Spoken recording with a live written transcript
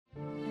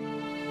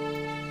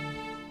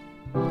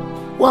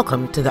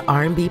Welcome to the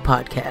R&B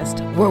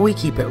Podcast, where we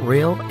keep it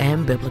real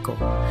and biblical.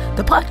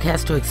 The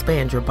podcast to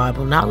expand your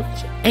Bible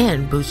knowledge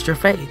and boost your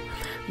faith.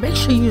 Make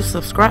sure you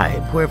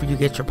subscribe wherever you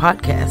get your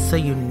podcasts so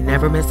you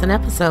never miss an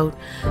episode.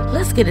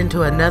 Let's get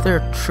into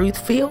another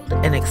truth-filled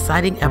and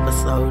exciting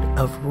episode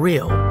of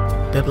Real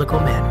Biblical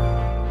Manna.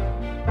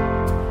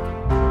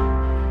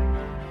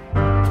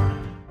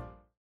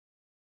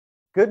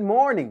 Good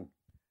morning.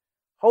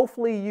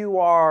 Hopefully you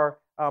are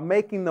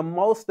making the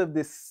most of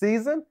this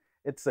season.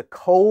 It's a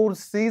cold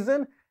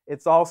season.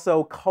 It's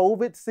also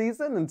COVID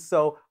season. And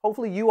so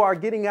hopefully you are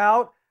getting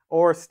out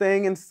or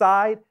staying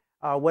inside,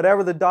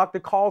 whatever the doctor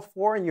calls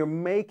for, and you're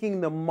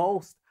making the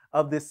most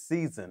of this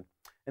season.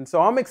 And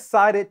so I'm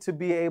excited to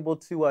be able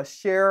to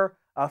share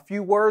a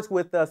few words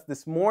with us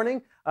this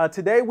morning.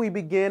 Today we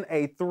begin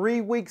a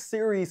 3-week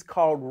series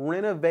called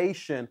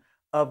Renovation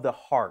of the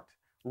Heart.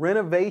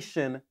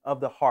 Renovation of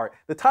the Heart.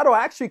 The title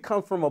actually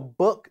comes from a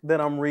book that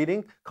I'm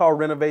reading called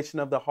Renovation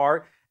of the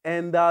Heart.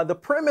 And the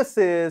premise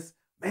is,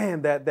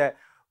 man, that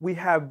we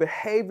have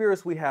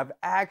behaviors, we have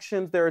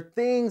actions, there are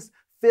things,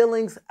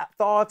 feelings,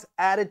 thoughts,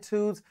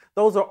 attitudes.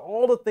 Those are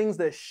all the things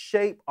that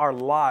shape our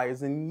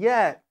lives. And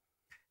yet,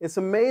 it's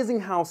amazing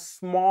how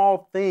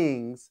small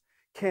things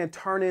can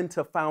turn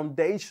into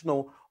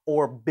foundational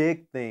or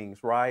big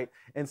things, right?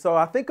 And so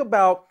I think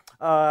about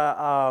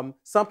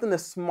something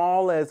as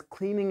small as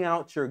cleaning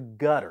out your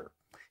gutter.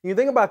 You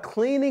think about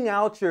cleaning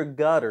out your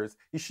gutters.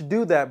 You should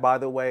do that, by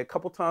the way, a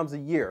couple times a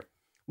year.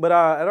 But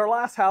at our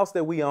last house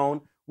that we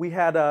owned, we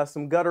had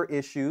some gutter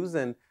issues,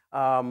 and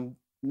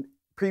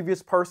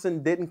previous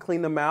person didn't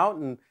clean them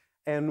out.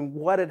 And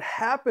what had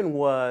happened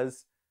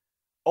was,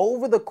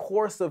 over the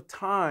course of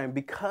time,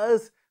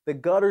 because the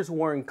gutters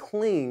weren't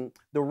clean,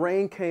 the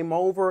rain came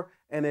over,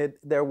 and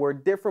there were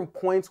different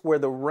points where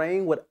the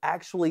rain would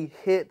actually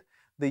hit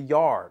the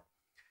yard.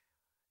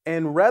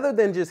 And rather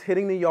than just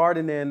hitting the yard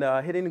and then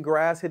hitting the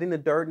grass, hitting the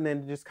dirt, and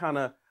then just kind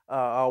of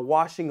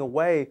washing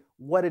away,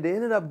 what it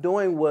ended up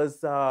doing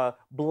was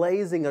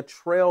blazing a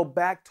trail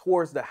back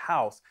towards the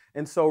house.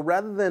 And so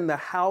rather than the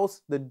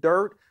house, the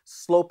dirt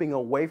sloping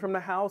away from the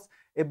house,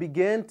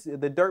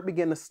 the dirt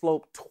began to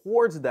slope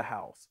towards the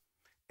house,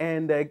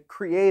 and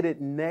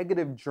created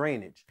negative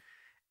drainage.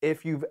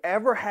 If you've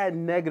ever had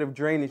negative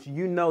drainage,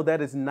 you know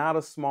that is not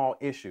a small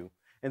issue.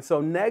 And so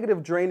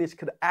negative drainage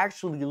could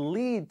actually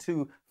lead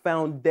to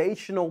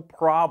foundational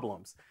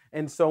problems.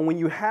 And so when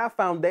you have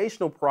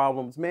foundational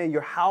problems, man,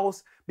 your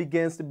house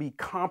begins to be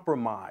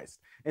compromised.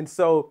 And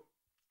so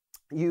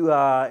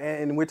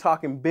and we're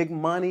talking big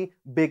money,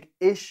 big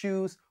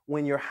issues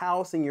when your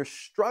house and your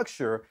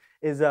structure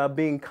is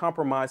being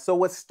compromised. So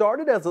what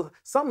started as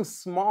something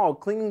small,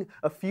 cleaning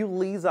a few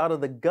leaves out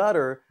of the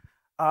gutter,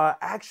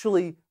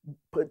 actually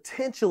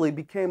potentially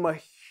became a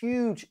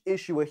huge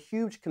issue, a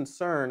huge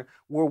concern,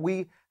 where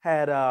we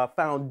had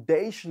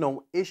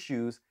foundational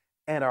issues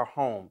at our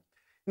home.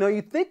 You know,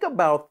 you think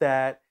about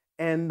that,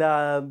 and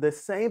the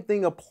same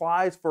thing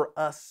applies for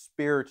us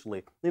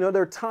spiritually. You know,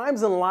 there are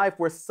times in life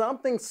where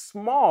something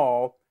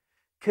small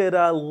could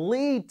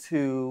lead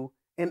to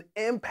and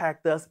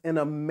impact us in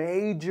a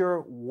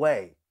major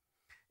way.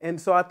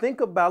 And so I think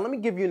about, let me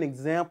give you an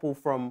example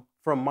from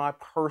my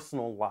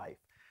personal life.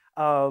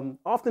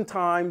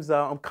 Oftentimes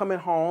I'm coming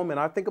home, and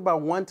I think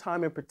about one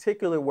time in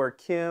particular where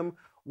Kim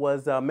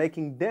was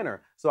making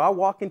dinner. So I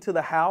walk into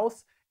the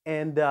house,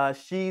 and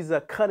she's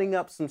cutting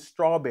up some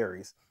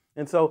strawberries.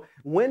 And so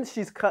when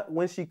she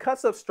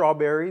cuts up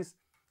strawberries,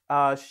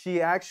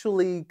 she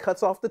actually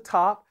cuts off the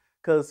top,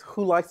 because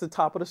who likes the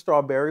top of the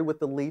strawberry with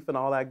the leaf and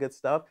all that good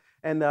stuff?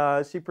 And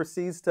she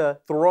proceeds to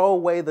throw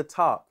away the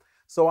top.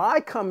 So I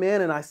come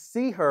in and I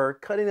see her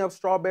cutting up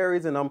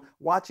strawberries, and I'm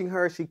watching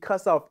her. She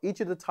cuts off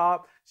each of the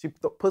top. She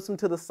puts them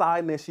to the side,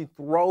 and then she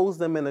throws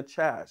them in the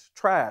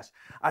trash.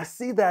 I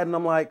see that, and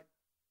I'm like,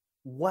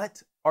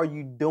 what are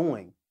you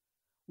doing?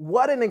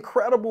 What an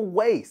incredible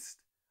waste.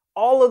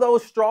 All of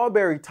those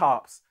strawberry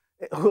tops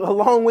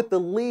along with the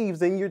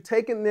leaves, and you're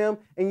taking them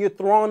and you're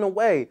throwing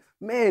away.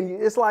 Man,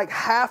 it's like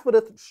half of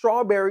the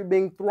strawberry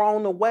being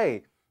thrown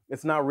away.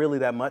 It's not really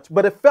that much,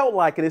 but it felt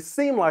like it. It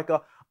seemed like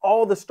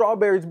all the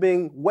strawberries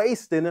being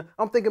wasted.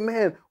 I'm thinking,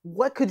 man,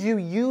 what could you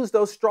use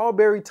those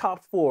strawberry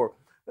tops for?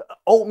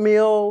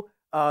 Oatmeal,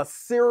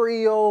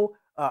 cereal,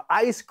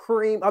 ice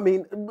cream. I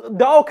mean,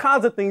 all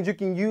kinds of things you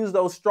can use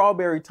those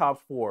strawberry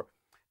tops for.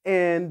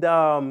 And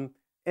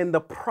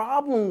the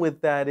problem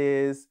with that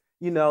is,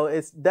 you know,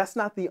 that's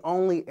not the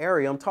only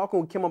area. I'm talking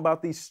with Kim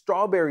about these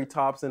strawberry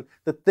tops, and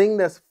the thing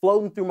that's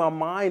floating through my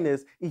mind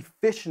is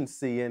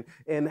efficiency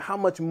and how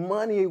much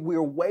money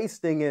we're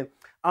wasting. And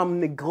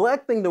I'm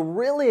neglecting to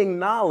really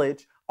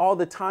acknowledge all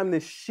the time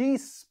that she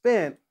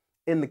spent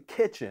in the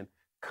kitchen,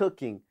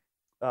 cooking,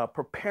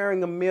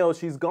 preparing a meal.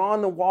 She's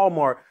gone to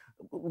Walmart,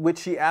 which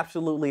she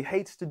absolutely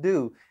hates to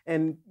do,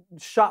 and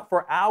shop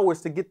for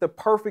hours to get the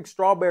perfect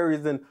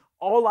strawberries. And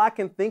all I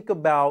can think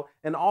about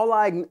and all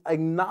I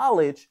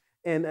acknowledge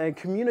and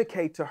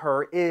communicate to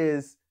her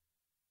is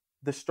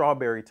the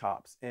strawberry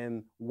tops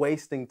and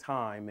wasting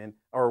time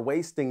or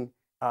wasting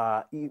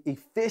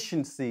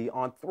efficiency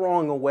on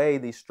throwing away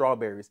these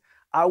strawberries.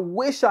 I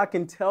wish I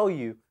can tell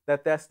you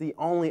that that's the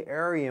only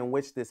area in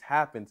which this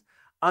happens.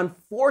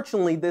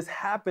 Unfortunately, this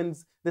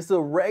happens, this is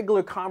a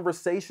regular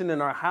conversation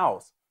in our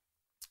house.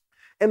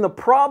 And the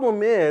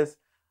problem is,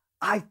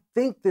 I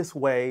think this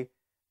way,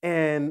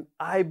 and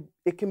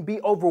it can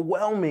be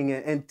overwhelming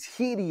and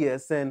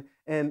tedious and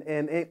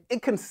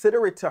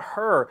inconsiderate to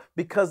her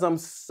because I'm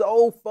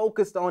so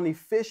focused on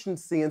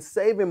efficiency and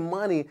saving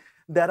money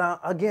that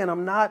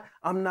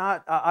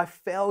I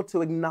fail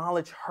to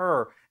acknowledge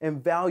her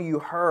and value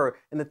her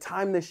and the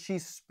time that she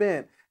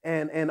spent.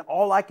 And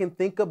all I can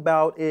think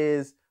about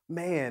is,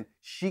 man,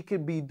 she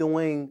could be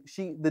doing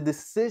the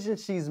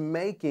decisions she's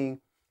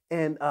making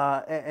and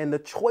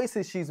the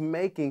choices she's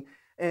making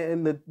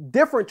and the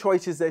different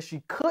choices that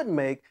she could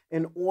make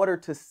in order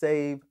to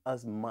save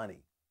us money.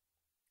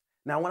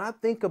 Now, when I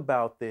think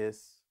about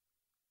this,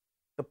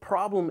 the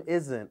problem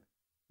isn't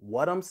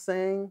what I'm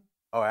saying.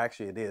 Oh,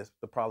 actually it is.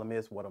 The problem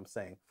is what I'm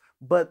saying.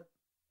 But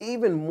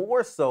even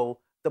more so,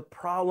 the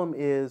problem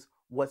is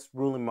what's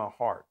ruling my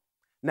heart.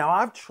 Now,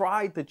 I've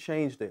tried to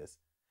change this,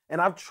 and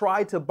I've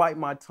tried to bite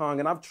my tongue,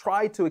 and I've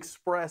tried to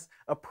express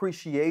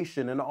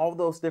appreciation and all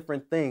those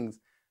different things,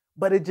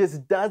 but it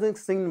just doesn't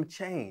seem to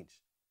change.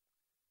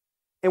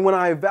 And when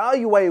I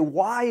evaluate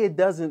why it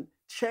doesn't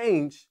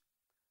change,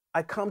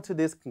 I come to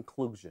this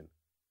conclusion.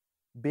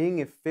 Being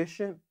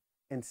efficient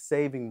and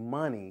saving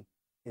money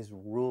is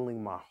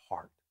ruling my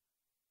heart.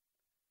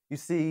 You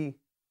see,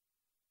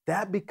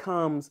 that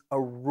becomes a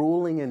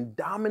ruling and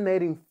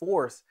dominating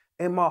force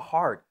in my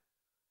heart.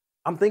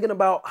 I'm thinking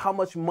about how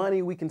much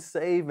money we can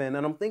save and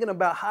I'm thinking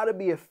about how to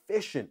be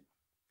efficient.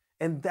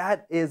 And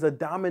that is a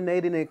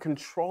dominating and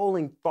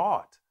controlling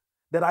thought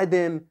that I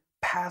then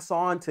pass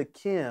on to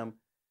Kim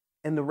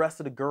and the rest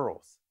of the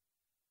girls.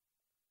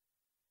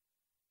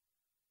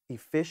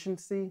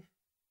 Efficiency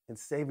and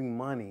saving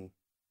money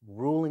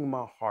ruling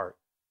my heart.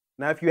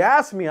 Now, if you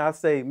ask me, I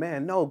say,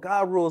 man, no,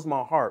 God rules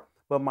my heart.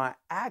 But my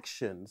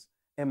actions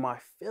and my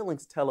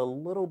feelings tell a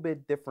little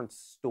bit different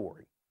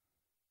story.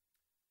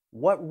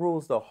 What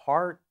rules the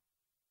heart?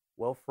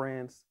 Well,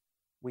 friends,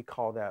 we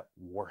call that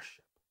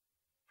worship.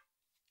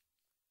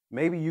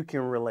 Maybe you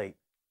can relate.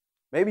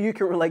 Maybe you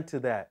can relate to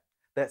that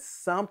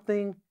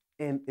something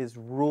is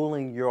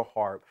ruling your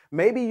heart.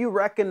 Maybe you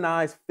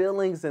recognize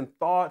feelings and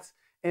thoughts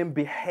and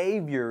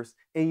behaviors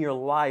in your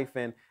life,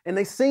 and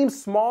they seem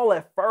small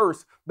at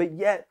first, but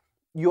yet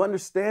you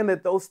understand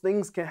that those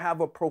things can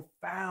have a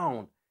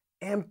profound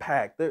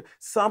impact. There's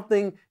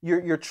something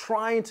you're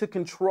trying to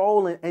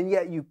control and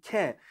yet you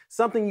can't.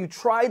 Something you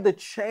tried to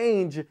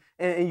change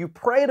and you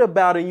prayed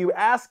about and you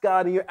asked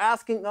God and you're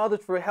asking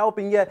others for help,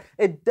 and yet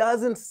it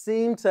doesn't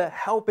seem to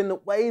help in the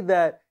way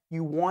that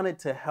you want it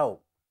to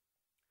help.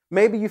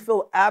 Maybe you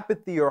feel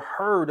apathy or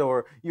hurt,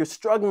 or you're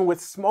struggling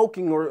with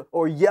smoking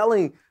or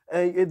yelling.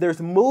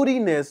 There's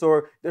moodiness,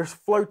 or there's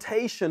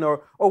flirtation,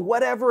 or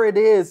whatever it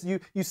is.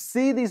 You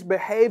see these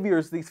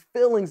behaviors, these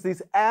feelings,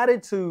 these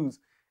attitudes,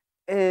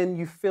 and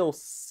you feel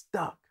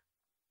stuck.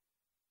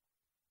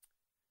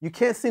 You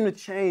can't seem to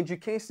change. You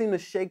can't seem to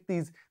shake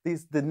the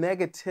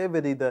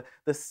negativity.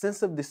 The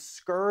sense of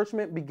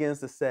discouragement begins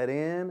to set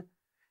in,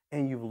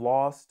 and you've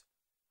lost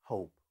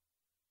hope.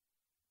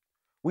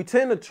 We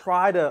tend to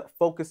try to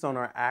focus on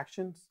our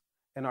actions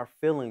and our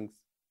feelings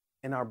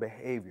and our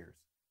behaviors.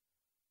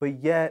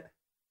 But yet,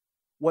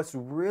 what's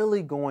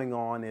really going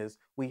on is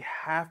we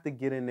have to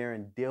get in there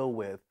and deal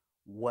with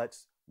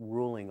what's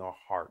ruling our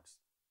hearts,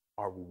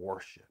 our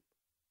worship.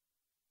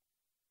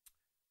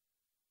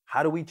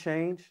 How do we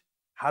change?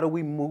 How do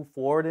we move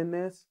forward in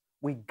this?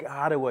 We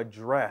got to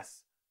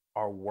address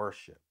our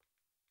worship.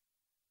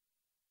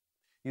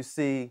 You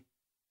see,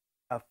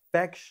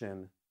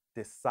 affection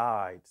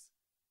decides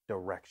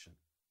direction.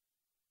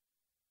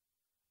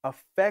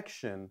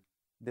 Affection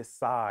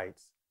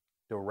decides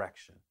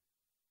direction.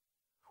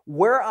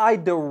 Where I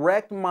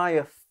direct my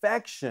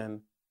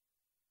affection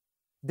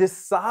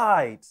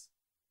decides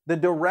the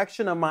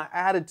direction of my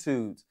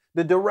attitudes,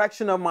 the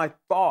direction of my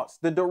thoughts,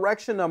 the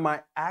direction of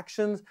my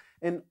actions,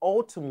 and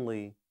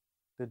ultimately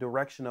the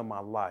direction of my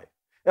life.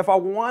 If I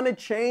want to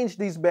change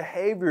these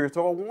behaviors,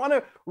 or I want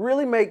to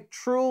really make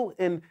true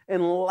and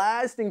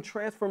lasting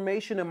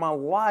transformation in my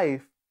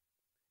life,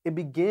 it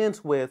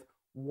begins with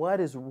what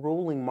is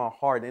ruling my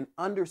heart and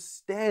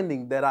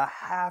understanding that I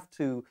have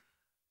to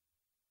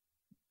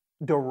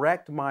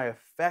direct my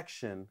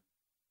affection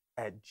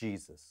at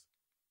Jesus.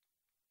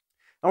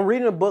 I'm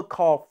reading a book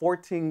called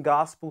 14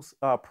 Gospel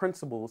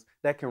Principles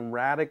that can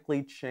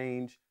radically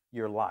change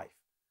your life,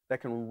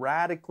 that can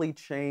radically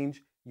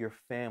change your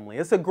family.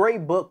 It's a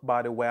great book,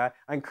 by the way.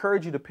 I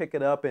encourage you to pick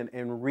it up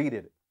and read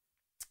it.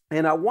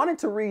 And I wanted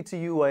to read to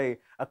you a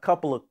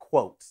couple of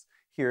quotes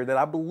here that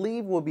I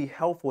believe will be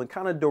helpful in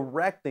kind of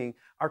directing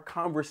our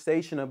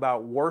conversation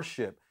about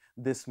worship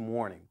this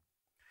morning.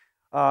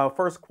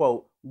 First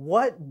quote,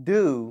 we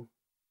do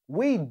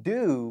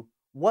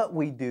what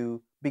we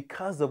do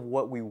because of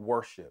what we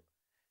worship.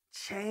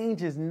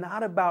 Change is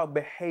not about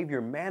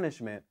behavior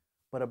management,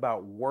 but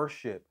about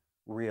worship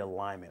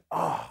realignment.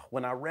 Oh,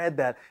 when I read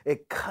that,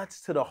 it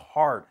cuts to the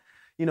heart.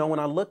 You know, when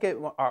I look at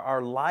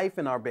our life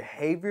and our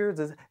behaviors,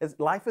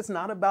 life is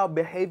not about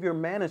behavior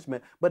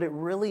management, but it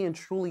really and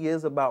truly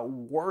is about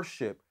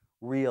worship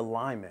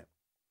realignment.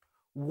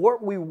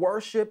 What we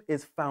worship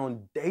is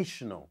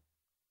foundational.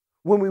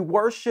 When we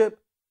worship,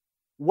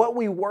 what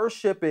we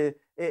worship, it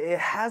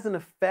has an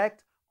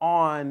effect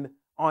on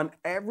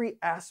every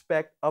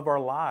aspect of our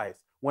lives.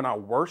 When our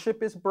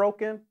worship is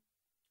broken,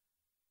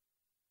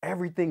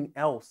 everything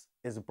else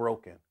is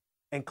broken,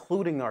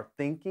 including our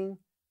thinking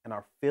and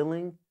our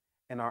feeling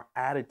and our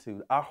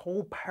attitude. Our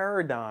whole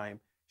paradigm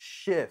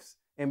shifts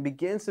and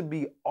begins to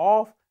be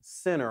off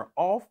center,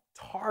 off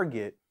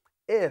target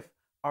if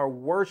our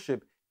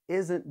worship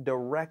isn't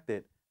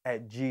directed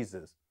at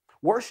Jesus.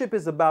 Worship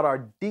is about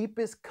our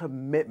deepest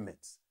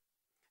commitments.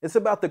 It's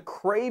about the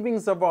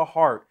cravings of our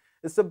heart.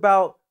 It's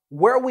about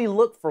where we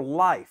look for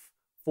life,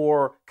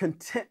 for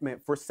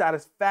contentment, for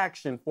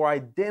satisfaction, for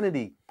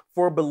identity,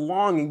 for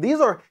belonging. These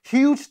are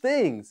huge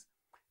things.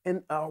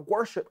 And our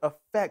worship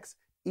affects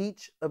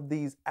each of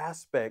these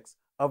aspects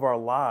of our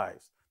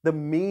lives. The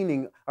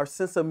meaning, our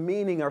sense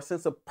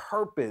of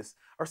purpose,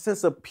 our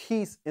sense of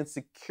peace and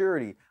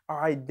security,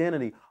 our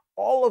identity.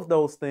 All of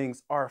those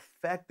things are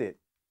affected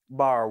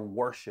by our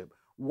worship.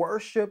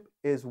 Worship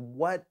is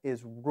what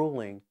is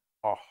ruling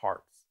our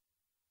hearts.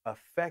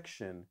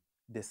 Affection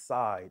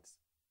decides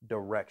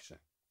direction.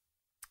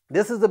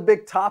 This is a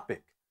big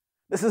topic.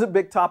 This is a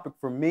big topic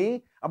for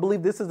me. I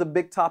believe this is a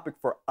big topic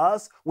for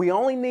us. We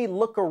only need to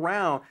look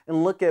around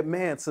and look at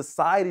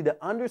society to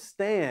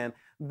understand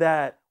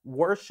that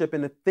worship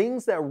and the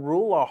things that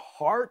rule our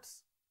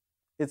hearts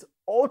is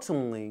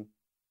ultimately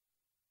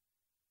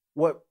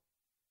what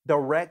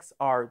directs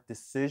our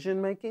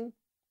decision making,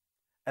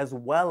 as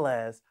well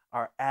as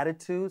our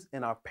attitudes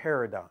and our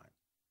paradigm.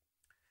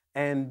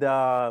 And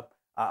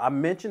I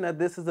mentioned that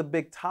this is a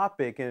big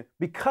topic, and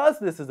because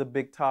this is a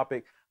big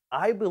topic,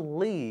 I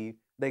believe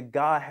that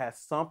God has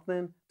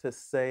something to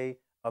say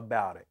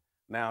about it.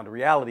 Now, the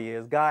reality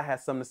is God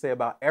has something to say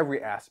about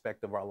every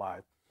aspect of our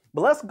lives.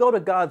 But let's go to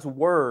God's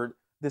word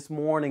this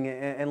morning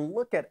and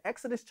look at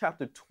Exodus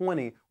chapter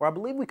 20, where I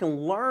believe we can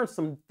learn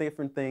some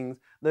different things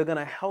that are going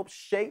to help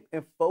shape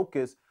and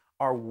focus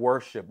our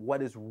worship,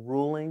 what is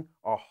ruling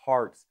our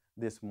hearts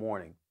this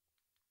morning.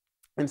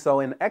 And so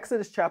in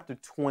Exodus chapter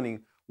 20,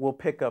 we'll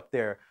pick up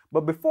there.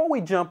 But before we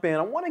jump in,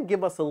 I want to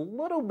give us a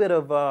little bit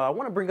of, I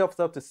want to bring us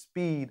up to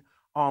speed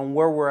on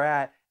where we're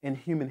at in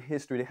human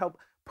history to help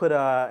put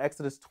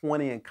Exodus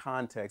 20 in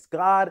context.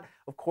 God,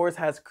 of course,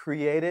 has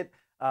created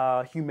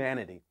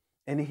humanity.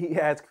 And he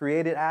has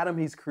created Adam,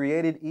 he's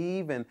created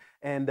Eve,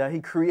 and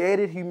he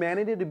created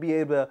humanity to be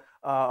able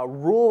to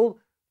rule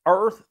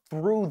earth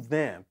through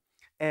them.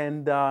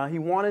 And he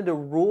wanted to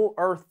rule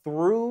earth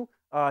through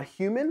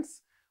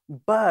humans,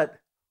 but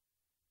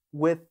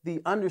with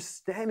the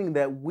understanding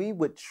that we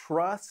would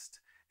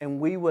trust, and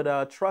we would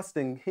trust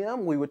in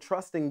him, we would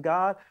trust in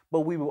God,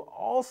 but we will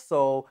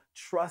also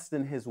trust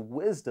in his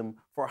wisdom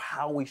for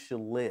how we should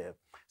live.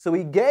 So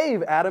he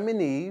gave Adam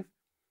and Eve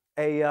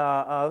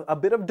a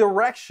bit of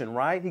direction,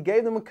 right? He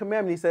gave them a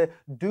commandment. He said,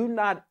 do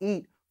not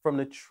eat from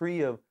the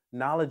tree of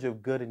knowledge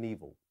of good and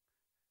evil,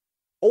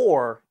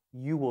 or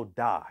you will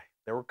die.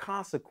 There were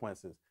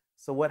consequences.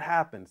 So what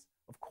happens?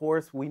 Of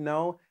course, we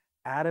know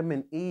Adam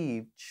and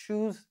Eve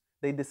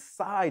they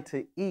decide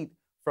to eat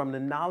from the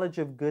knowledge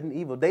of good and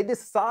evil. They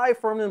decide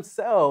for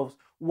themselves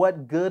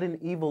what good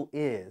and evil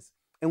is.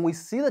 And we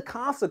see the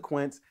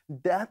consequence.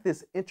 Death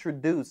is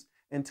introduced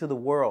into the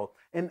world.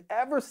 And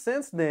ever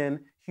since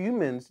then,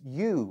 humans,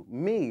 you,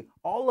 me,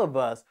 all of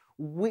us,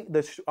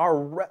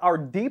 our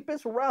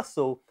deepest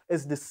wrestle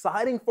is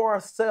deciding for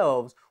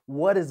ourselves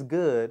what is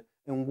good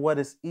and what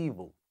is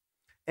evil.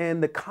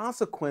 And the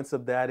consequence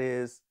of that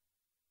is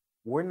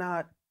we're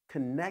not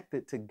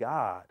connected to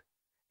God.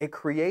 It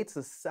creates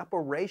a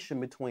separation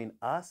between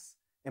us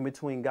and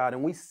between God.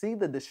 And we see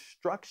the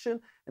destruction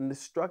and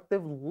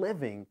destructive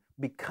living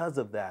because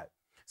of that.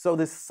 So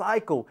this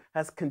cycle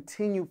has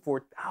continued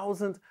for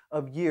thousands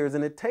of years.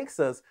 And it takes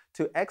us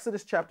to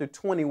Exodus chapter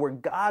 20, where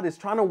God is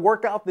trying to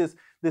work out this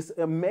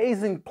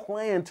amazing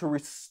plan to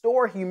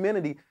restore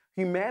humanity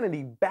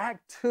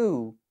back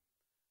to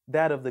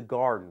that of the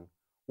garden,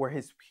 where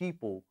his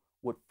people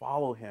would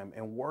follow him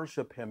and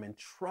worship him and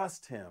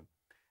trust him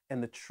in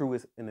the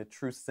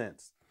true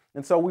sense.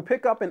 And so we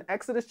pick up in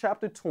Exodus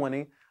chapter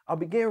 20. I'll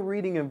begin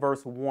reading in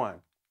verse 1.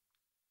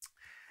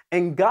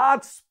 And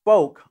God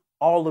spoke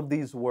all of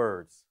these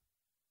words.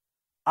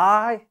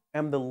 I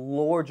am the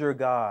Lord your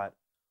God,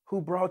 who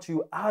brought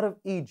you out of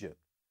Egypt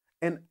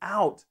and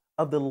out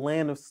of the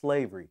land of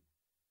slavery.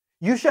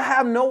 You shall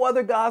have no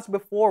other gods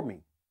before me.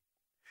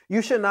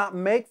 You shall not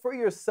make for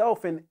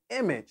yourself an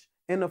image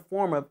in the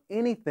form of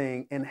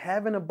anything in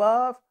heaven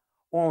above,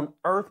 or on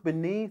earth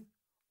beneath,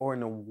 or in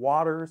the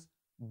waters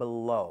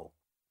below.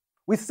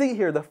 We see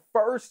here the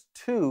first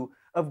two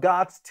of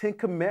God's 10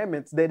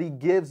 commandments that he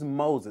gives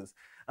Moses.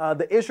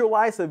 The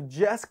Israelites have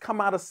just come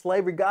out of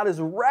slavery. God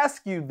has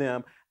rescued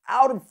them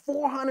out of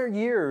 400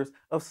 years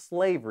of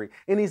slavery.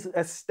 And he's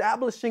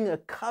establishing a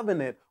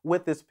covenant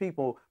with his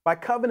people. By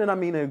covenant, I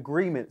mean an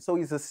agreement. So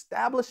he's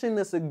establishing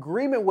this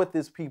agreement with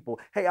his people.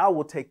 Hey, I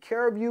will take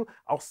care of you.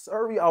 I'll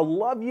serve you. I'll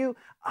love you.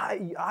 I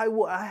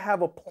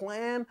have a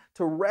plan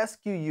to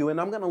rescue you. And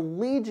I'm going to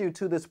lead you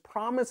to this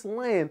promised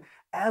land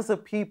as a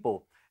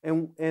people.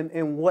 And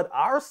what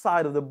our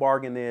side of the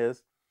bargain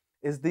is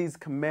these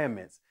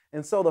commandments.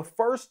 And so the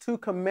first two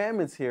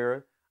commandments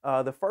here,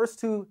 the first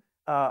two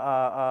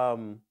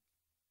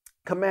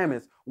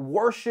commandments,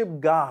 worship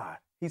God.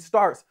 He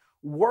starts,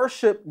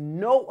 worship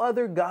no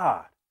other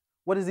God.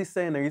 What is he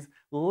saying there? He's,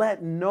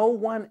 let no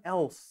one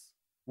else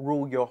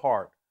rule your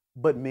heart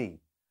but me.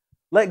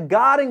 Let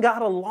God and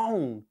God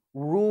alone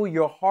rule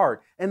your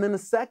heart. And then the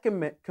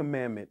second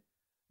commandment,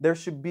 there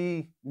should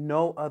be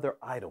no other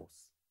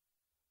idols.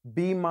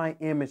 Be my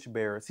image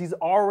bearers. He's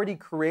already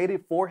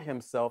created for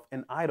himself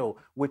an idol,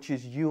 which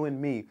is you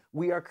and me.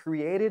 We are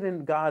created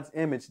in God's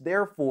image.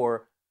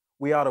 Therefore,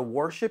 we ought to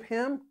worship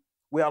him.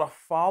 We ought to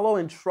follow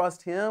and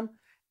trust him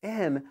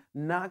and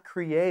not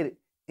create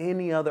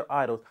any other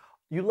idols.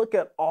 You look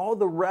at all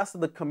the rest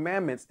of the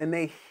commandments and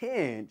they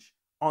hinge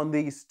on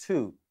these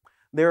two.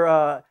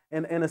 They're,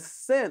 in a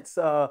sense,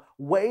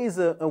 ways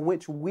in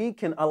which we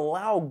can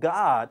allow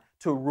God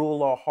to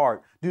rule our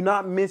heart. Do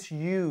not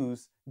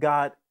misuse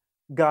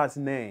God's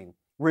name.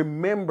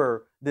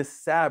 Remember the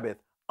Sabbath.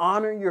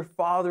 Honor your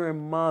father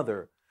and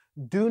mother.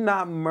 Do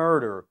not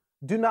murder.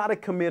 Do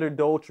not commit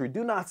adultery.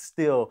 Do not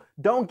steal.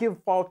 Don't give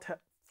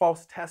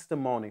false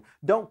testimony.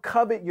 Don't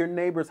covet your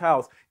neighbor's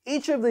house.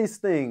 Each of these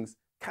things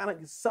kind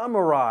of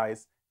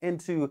summarize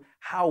into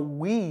how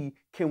we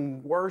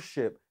can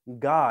worship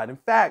God. In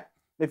fact,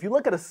 if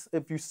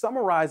you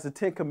summarize the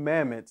 10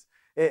 Commandments,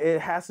 it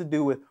has to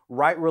do with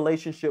right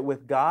relationship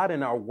with God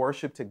and our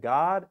worship to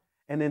God.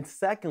 And then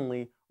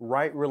secondly,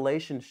 right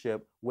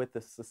relationship with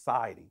the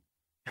society.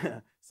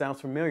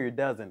 Sounds familiar,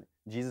 doesn't it?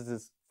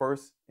 Jesus'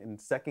 first and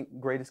second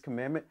greatest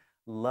commandment,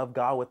 love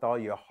God with all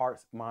your heart,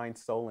 mind,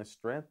 soul, and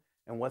strength.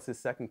 And what's his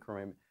second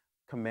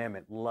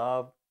commandment?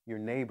 Love your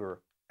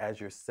neighbor as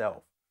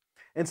yourself.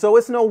 And so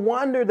it's no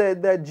wonder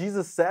that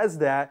Jesus says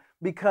that,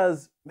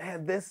 because,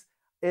 man, this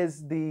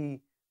is the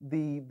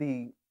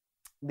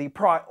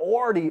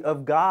priority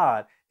of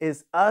God,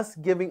 is us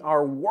giving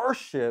our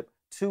worship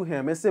to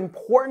him. It's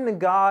important to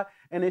God,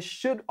 and it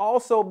should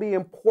also be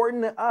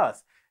important to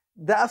us.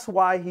 That's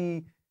why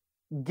he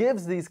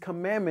gives these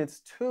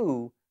commandments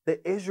to the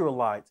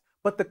Israelites.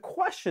 But the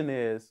question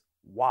is,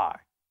 why?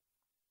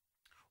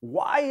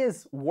 Why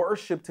is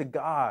worship to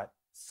God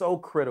so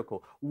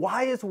critical?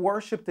 Why is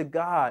worship to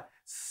God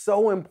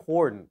so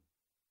important?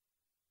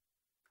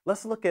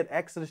 Let's look at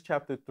Exodus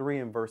chapter 3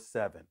 and verse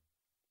 7.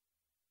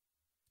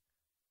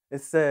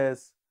 It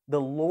says,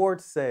 the Lord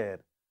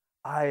said,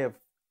 I have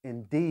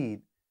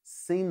indeed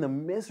seen the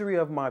misery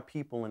of my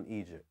people in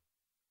Egypt.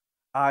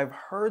 I've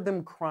heard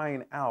them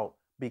crying out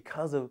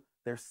because of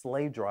their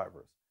slave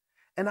drivers,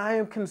 and I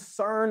am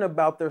concerned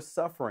about their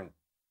suffering.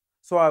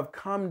 So I've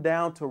come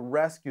down to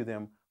rescue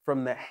them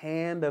from the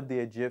hand of the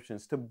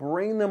Egyptians, to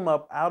bring them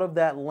up out of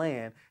that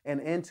land and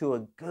into a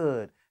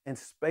good and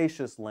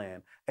spacious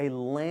land, a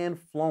land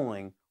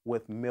flowing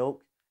with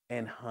milk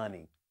and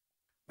honey.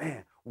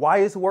 Man, why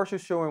is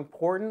worship so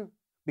important?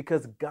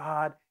 Because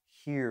God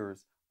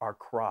hears our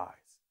cries.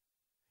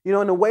 You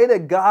know, in the way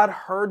that God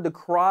heard the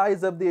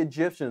cries of the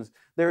Egyptians,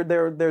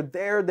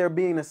 they're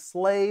being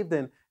enslaved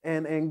and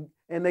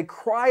they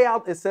cry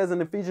out. It says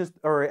in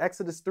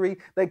Exodus 3,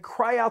 they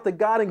cry out to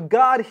God, and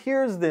God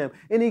hears them,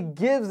 and he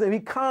gives them, he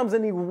comes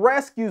and he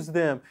rescues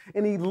them,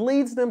 and he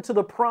leads them to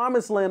the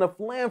promised land, a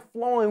land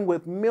flowing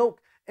with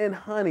milk and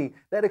honey.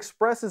 That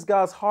expresses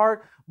God's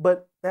heart,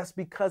 but that's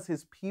because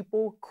his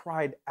people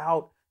cried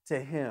out to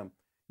him.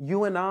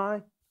 You and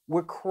I,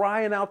 we're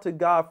crying out to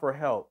God for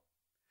help.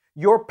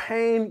 Your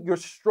pain, your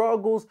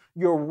struggles,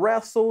 your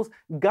wrestles,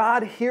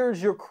 God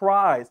hears your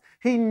cries.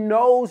 He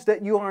knows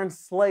that you are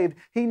enslaved.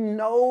 He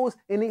knows,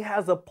 and he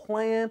has a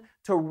plan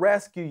to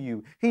rescue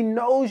you. He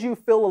knows you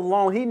feel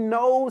alone. He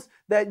knows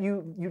that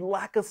you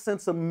lack a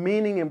sense of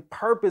meaning and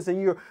purpose,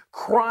 and you're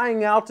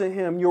crying out to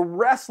him. You're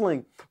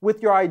wrestling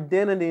with your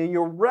identity, and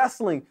you're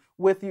wrestling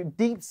with your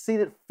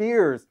deep-seated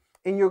fears,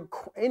 and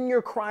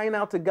you're crying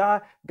out to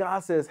God. God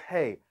says,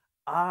 hey,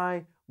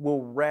 I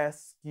will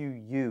rescue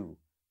you.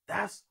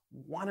 That's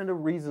one of the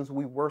reasons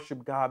we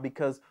worship God,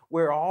 because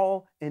we're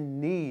all in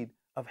need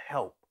of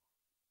help.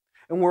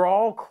 And we're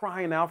all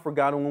crying out for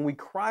God. And when we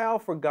cry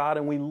out for God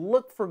and we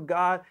look for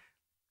God,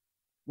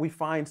 we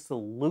find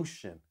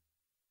solution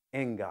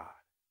in God.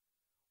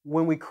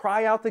 When we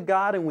cry out to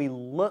God and we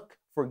look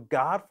for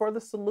God for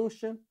the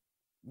solution,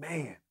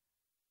 man,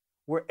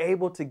 we're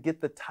able to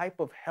get the type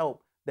of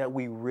help that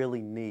we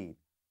really need.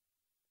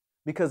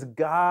 Because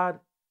God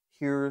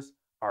hears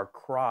our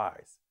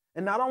cries.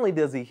 And not only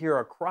does he hear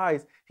our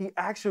cries, he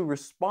actually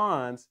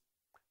responds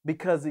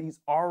because he's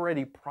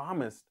already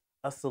promised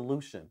a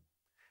solution.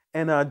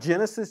 In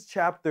Genesis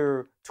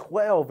chapter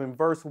 12 and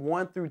verse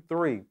 1 through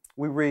 3,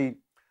 we read,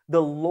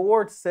 the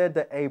Lord said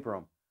to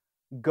Abram,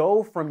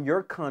 Go from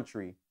your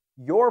country,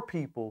 your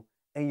people,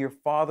 and your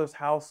father's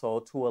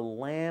household to a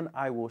land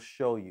I will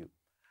show you.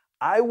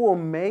 I will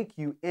make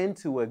you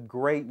into a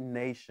great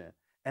nation,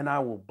 and I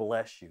will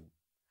bless you.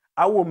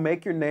 I will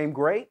make your name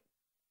great,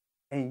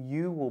 and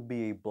you will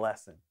be a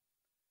blessing.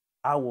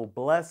 I will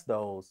bless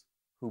those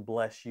who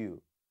bless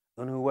you,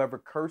 and whoever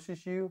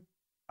curses you,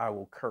 I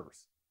will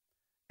curse.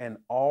 And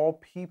all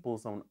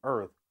peoples on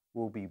earth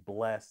will be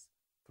blessed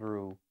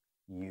through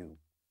you.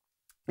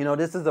 You know,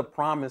 this is a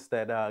promise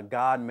that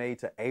God made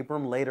to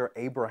Abram, later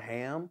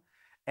Abraham.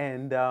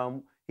 And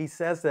he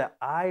says that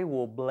I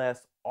will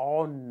bless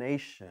all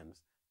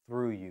nations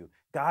through you.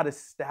 God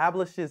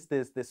establishes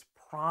this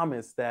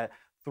promise that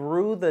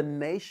through the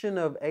nation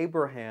of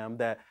Abraham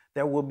that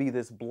there will be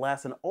this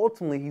blessing.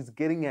 Ultimately, he's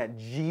getting at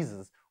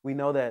Jesus. We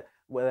know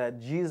that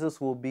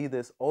Jesus will be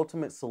this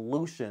ultimate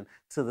solution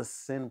to the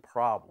sin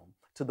problem,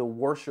 to the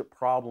worship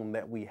problem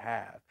that we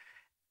have.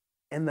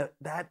 And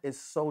that is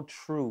so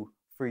true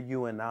for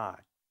you and I,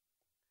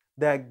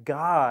 that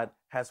God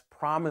has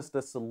promised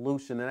a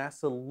solution, and that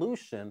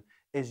solution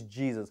is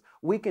Jesus.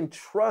 We can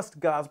trust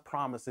God's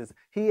promises.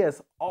 He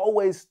has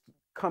always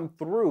come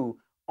through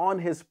on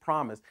his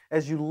promise.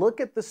 As you look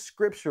at the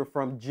scripture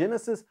from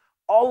Genesis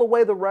all the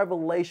way to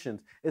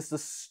Revelations, it's the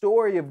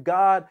story of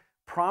God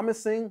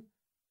promising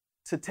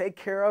to take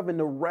care of and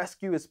to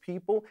rescue his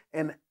people,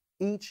 and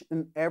each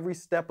and every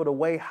step of the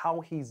way, how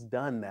he's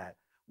done that.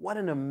 What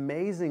an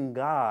amazing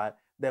God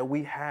that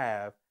we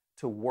have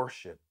to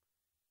worship.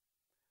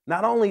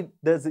 Not only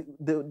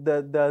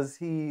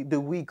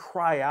do we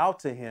cry out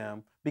to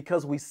him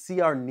because we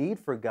see our need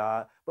for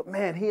God, but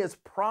man, he has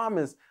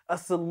promised a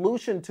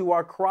solution to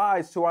our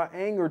cries, to our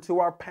anger, to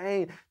our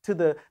pain, to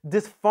the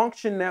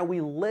dysfunction that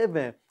we live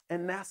in.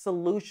 And that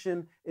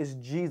solution is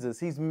Jesus.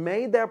 He's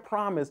made that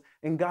promise,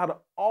 and God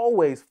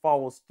always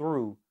follows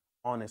through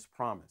on his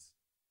promise.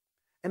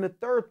 And the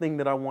third thing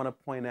that I want to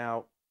point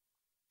out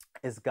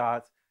is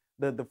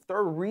the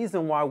third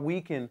reason why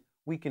we can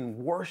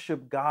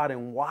worship God,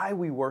 and why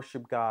we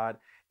worship God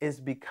is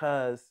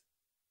because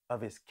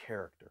of his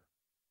character.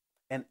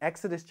 In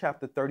Exodus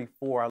chapter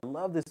 34, I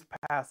love this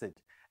passage.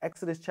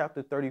 Exodus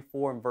chapter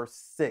 34 and verse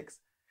 6,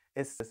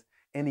 it says,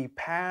 and he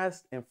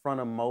passed in front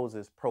of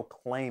Moses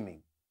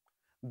proclaiming,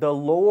 the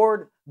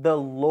Lord,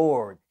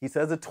 he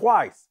says it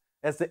twice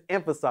as to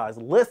emphasize,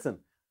 listen,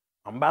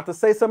 I'm about to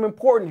say something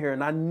important here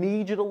and I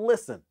need you to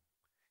listen.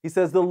 He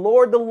says, the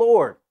Lord,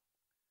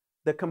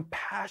 the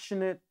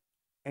compassionate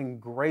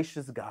and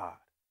gracious God,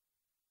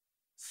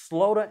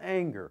 slow to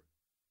anger,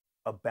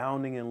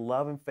 abounding in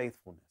love and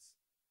faithfulness,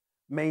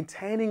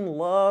 maintaining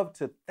love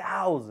to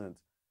thousands,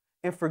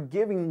 and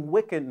forgiving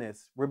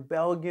wickedness,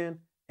 rebellion,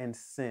 and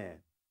sin.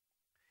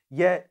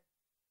 Yet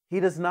he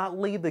does not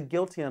leave the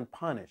guilty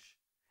unpunished,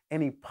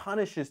 and he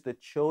punishes the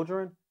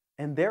children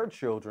and their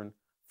children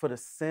for the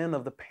sin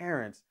of the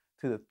parents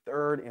to the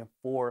third and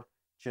fourth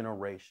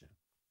generation.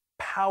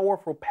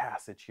 Powerful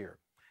passage here.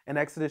 In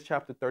Exodus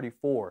chapter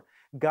 34,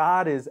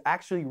 God is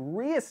actually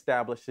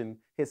reestablishing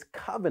his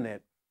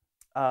covenant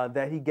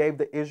that he gave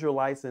the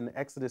Israelites in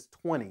Exodus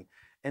 20.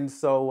 And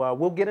so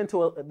we'll get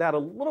into that a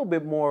little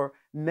bit more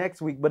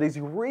next week, but he's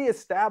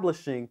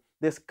reestablishing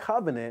this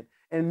covenant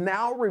and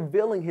now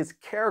revealing his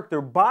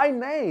character by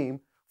name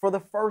for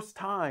the first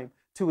time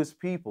to his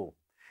people.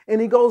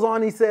 And he goes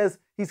on, he says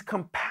he's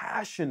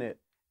compassionate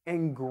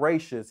and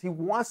gracious. He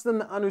wants them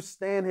to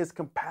understand his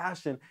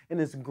compassion and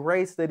his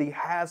grace that he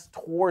has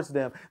towards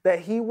them, that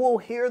he will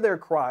hear their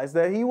cries,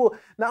 that he will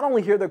not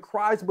only hear their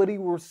cries, but he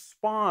will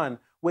respond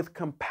with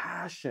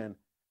compassion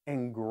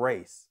and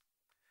grace.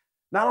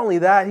 Not only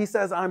that, he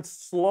says, I'm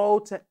slow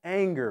to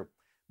anger.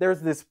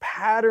 There's this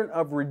pattern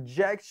of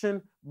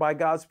rejection by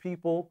God's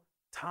people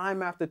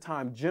time after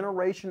time,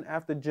 generation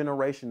after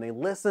generation. They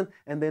listen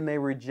and then they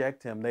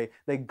reject him.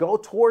 They go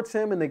towards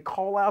him and they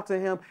call out to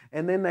him,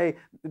 and then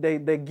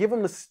they give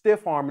him the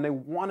stiff arm and they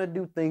want to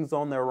do things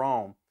on their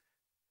own.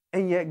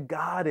 And yet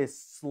God is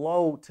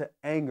slow to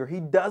anger. He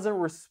doesn't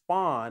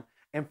respond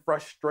in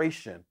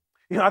frustration.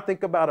 You know, I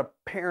think about a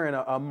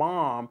parent, a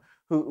mom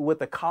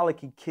with a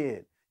colicky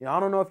kid. You know, I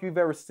don't know if you've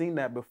ever seen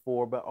that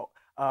before, but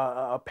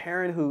a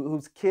parent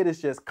whose kid is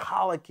just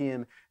colicky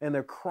and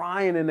they're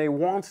crying and they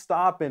won't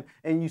stop,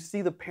 and you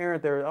see the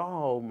parent there,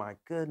 oh my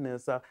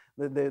goodness,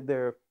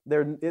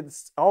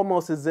 it's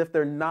almost as if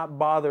they're not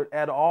bothered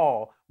at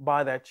all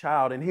by that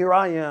child. And here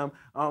I am,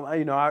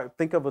 I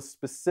think of a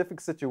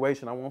specific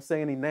situation. I won't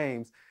say any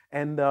names.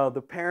 And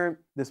the parent,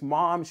 this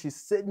mom, she's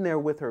sitting there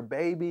with her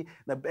baby.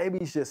 The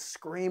baby's just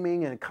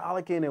screaming and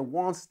colicking and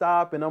won't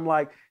stop. And I'm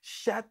like,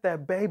 shut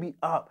that baby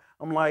up.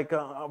 I'm like,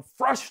 I'm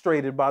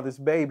frustrated by this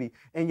baby.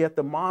 And yet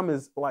the mom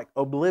is like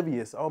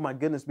oblivious. Oh my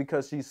goodness,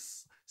 because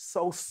she's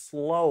so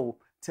slow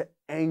to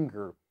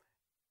anger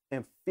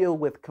and filled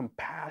with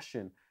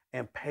compassion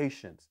and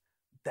patience.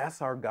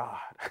 That's our God.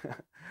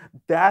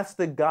 That's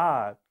the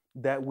God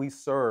that we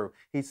serve.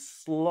 He's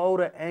slow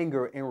to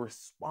anger and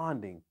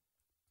responding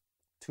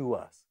to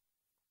us.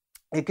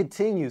 It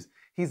continues.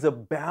 He's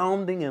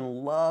abounding in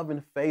love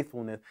and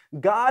faithfulness.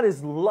 God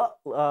is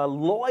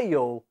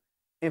loyal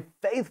and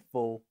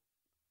faithful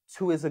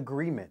to his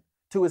agreement,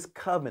 to his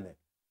covenant.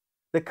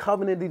 The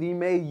covenant that he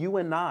made you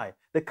and I,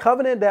 the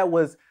covenant that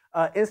was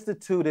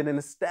instituted and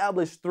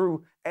established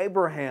through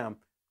Abraham.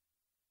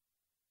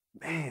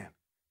 Man,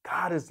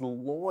 God is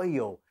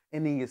loyal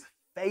and he is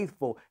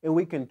faithful, and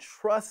we can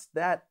trust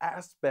that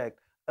aspect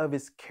of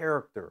his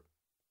character.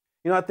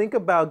 You know, I think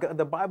about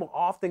the Bible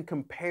often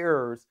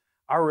compares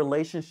our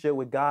relationship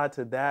with God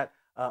to that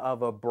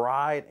of a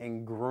bride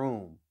and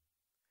groom.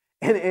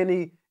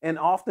 And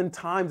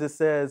oftentimes it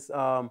says,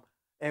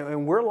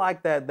 and we're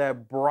like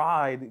that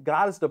bride.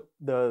 God is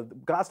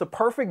God's the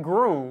perfect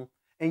groom,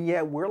 and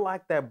yet we're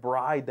like that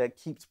bride that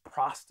keeps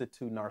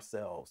prostituting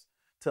ourselves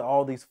to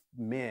all these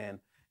men.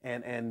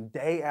 And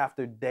day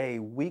after day,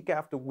 week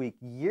after week,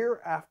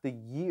 year after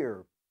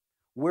year,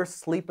 we're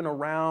sleeping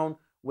around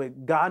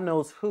with God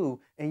knows who,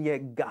 and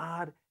yet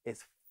God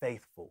is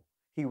faithful.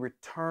 He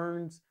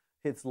returns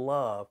his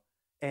love,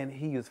 and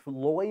he is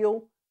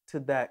loyal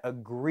to that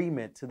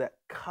agreement, to that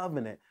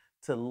covenant,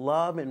 to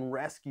love and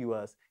rescue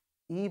us,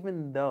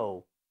 even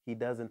though he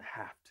doesn't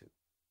have to.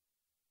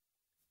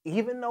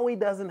 Even though he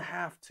doesn't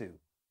have to,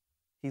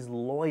 he's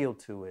loyal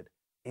to it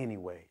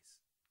anyways.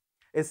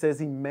 It says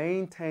he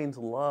maintains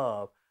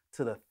love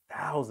to the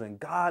thousand.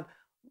 God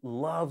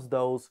loves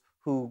those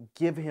who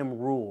give him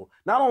rule.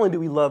 Not only do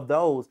we love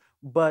those,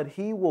 but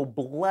he will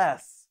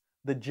bless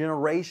the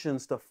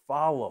generations to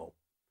follow.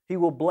 He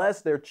will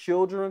bless their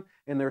children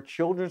and their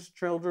children's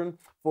children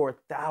for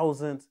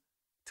thousands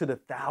to the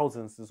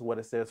thousands, is what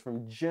it says,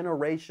 from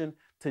generation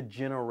to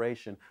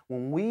generation.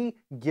 When we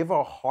give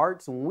our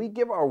hearts, when we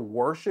give our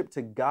worship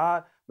to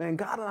God, man,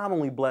 God not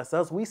only bless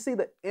us, we see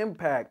the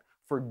impact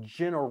for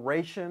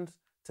generations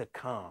to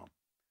come.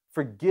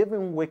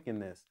 Forgiving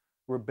wickedness,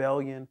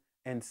 rebellion,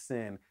 and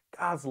sin.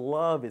 God's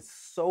love is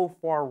so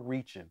far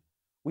reaching.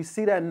 We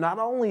see that not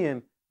only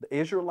in the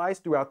Israelites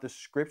throughout the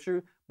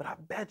scripture, but I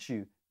bet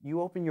you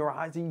open your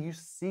eyes and you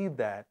see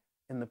that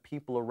in the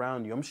people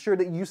around you. I'm sure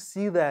that you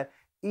see that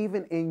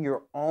even in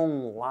your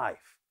own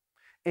life.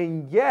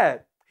 And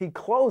yet he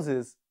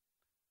closes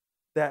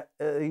this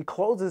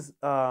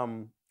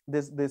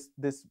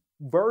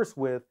verse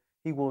with,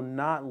 he will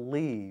not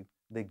leave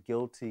the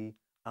guilty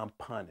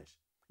unpunished.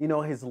 You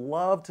know, his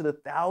love to the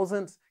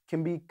thousands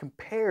can be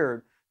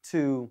compared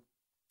to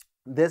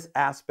this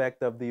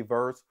aspect of the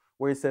verse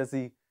where he says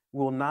he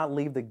will not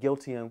leave the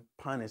guilty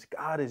unpunished.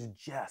 God is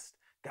just.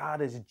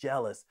 God is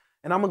jealous.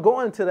 And I'm going to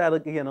go into that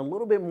again a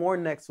little bit more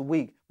next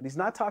week. But he's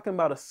not talking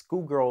about a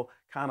schoolgirl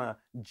kind of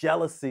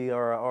jealousy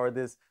or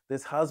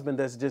this husband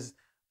that's just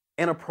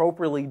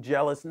inappropriately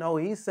jealous. No,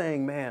 he's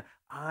saying, man,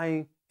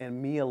 I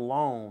and me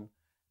alone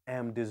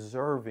am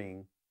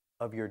deserving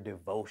of your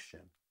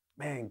devotion.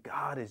 Man,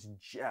 God is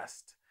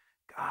just.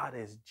 God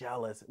is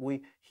jealous.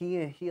 He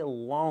and he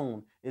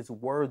alone is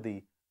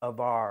worthy of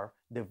our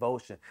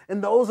devotion.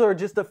 And those are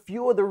just a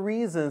few of the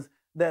reasons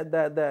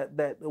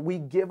that we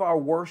give our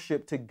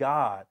worship to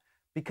God,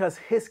 because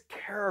his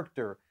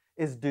character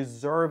is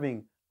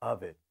deserving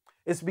of it.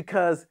 It's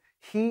because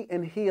he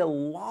and he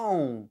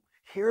alone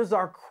hears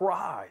our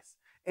cries,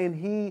 and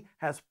he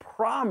has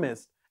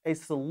promised a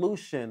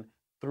solution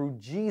through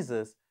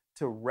Jesus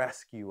to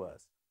rescue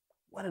us.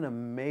 What an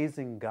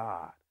amazing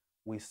God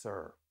we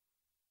serve.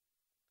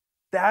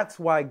 That's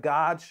why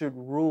God should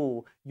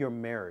rule your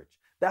marriage.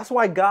 That's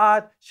why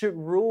God should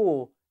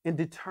rule and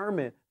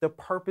determine the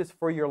purpose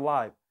for your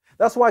life.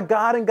 That's why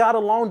God and God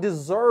alone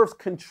deserves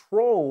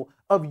control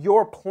of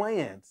your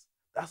plans.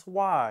 That's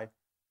why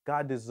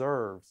God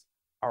deserves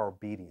our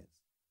obedience.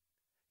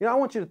 You know, I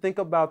want you to think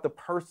about the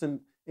person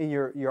in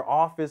your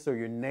office or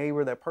your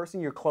neighbor, that person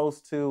you're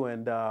close to,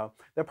 and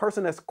that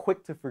person that's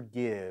quick to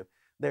forgive.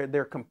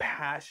 They're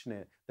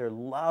compassionate, they're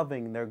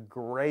loving, they're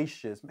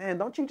gracious. Man,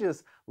 don't you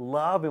just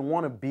love and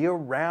want to be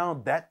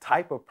around that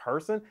type of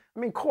person? I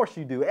mean, of course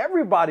you do.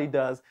 Everybody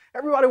does.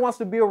 Everybody wants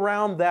to be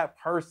around that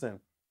person.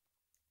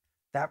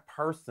 That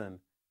person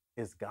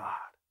is God.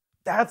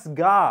 That's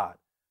God.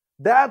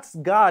 That's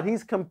God.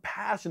 He's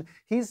compassionate.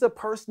 He's the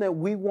person that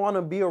we want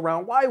to be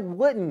around. Why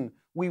wouldn't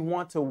we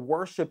want to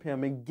worship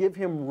him and give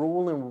him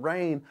rule and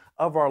reign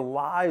of our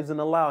lives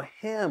and allow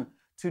him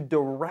to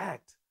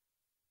direct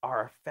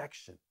our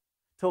affection,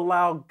 to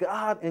allow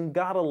God and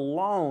God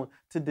alone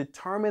to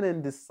determine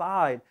and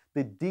decide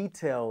the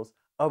details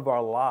of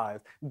our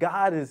lives?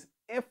 God is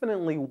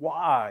infinitely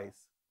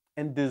wise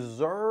and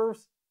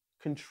deserves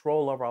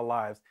control of our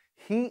lives.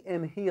 He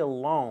and he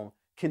alone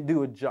can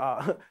do a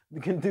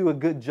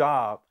good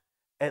job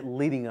at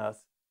leading us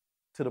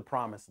to the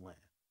promised land.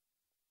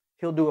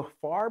 He'll do a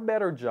far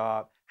better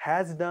job,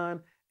 has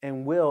done,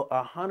 and will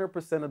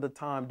 100% of the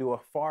time do a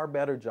far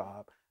better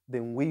job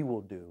than we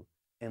will do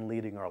in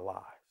leading our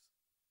lives.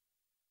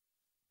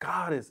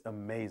 God is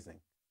amazing.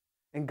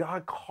 And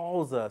God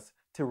calls us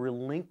to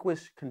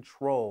relinquish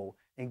control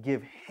and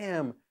give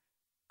him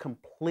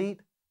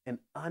complete and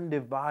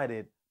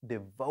undivided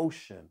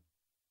devotion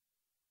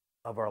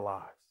of our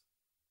lives.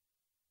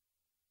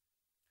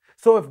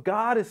 So if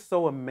God is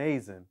so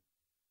amazing,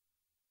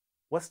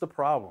 what's the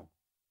problem?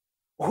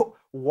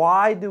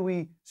 Why do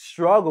we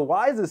struggle?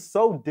 Why is it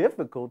so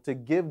difficult to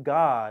give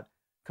God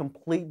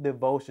complete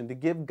devotion, to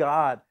give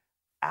God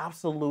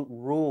absolute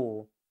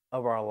rule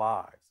of our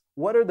lives?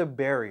 What are the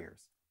barriers?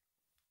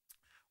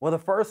 Well, the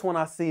first one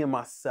I see in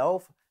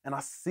myself and I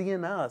see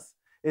in us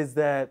is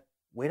that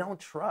we don't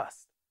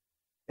trust.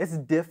 It's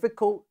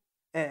difficult,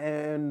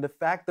 and the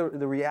fact,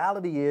 the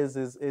reality is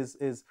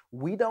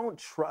we don't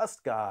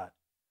trust God.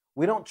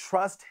 We don't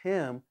trust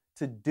Him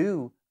to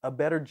do a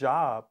better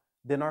job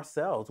than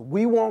ourselves.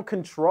 We want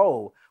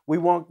control.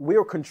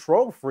 We're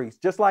control freaks,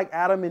 just like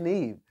Adam and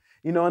Eve.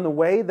 In the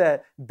way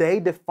that they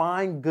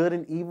define good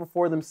and evil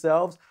for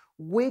themselves,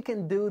 we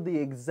can do the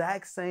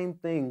exact same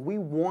thing. We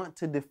want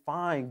to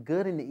define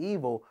good and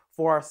evil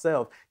for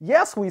ourselves.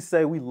 Yes, we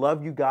say we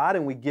love you, God,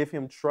 and we give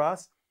Him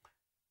trust.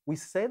 We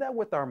say that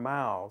with our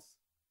mouths,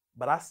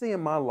 but I see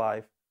in my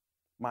life,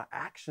 my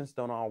actions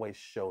don't always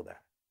show that.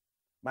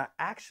 My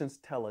actions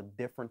tell a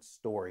different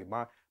story.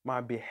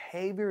 My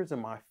behaviors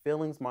and my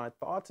feelings, my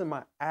thoughts and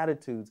my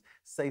attitudes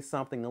say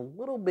something a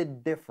little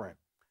bit different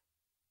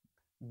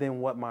than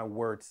what my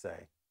words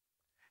say.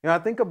 I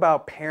think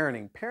about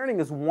parenting. Parenting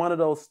is one of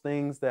those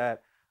things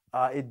that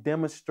it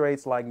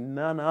demonstrates like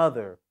none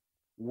other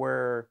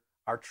where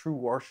our true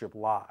worship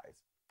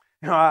lies.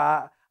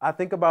 I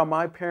think about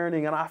my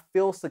parenting and I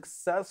feel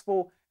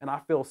successful and I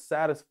feel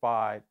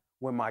satisfied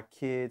when my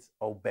kids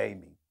obey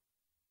me.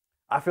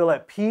 I feel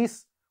at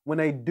peace when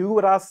they do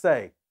what I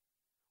say.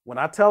 When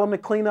I tell them to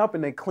clean up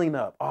and they clean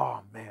up,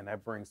 oh man,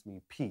 that brings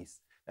me peace.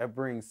 That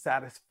brings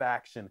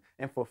satisfaction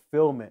and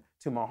fulfillment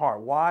to my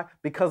heart. Why?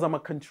 Because I'm a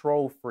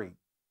control freak.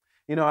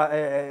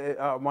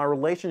 My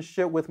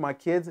relationship with my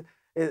kids,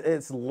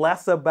 it's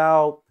less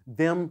about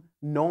them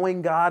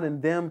knowing God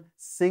and them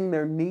seeing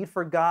their need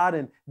for God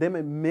and them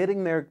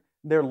admitting their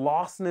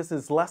lostness.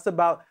 It's less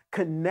about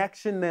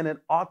connection than it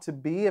ought to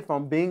be, if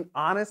I'm being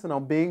honest and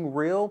I'm being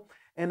real.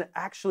 And it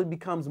actually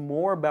becomes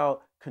more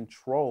about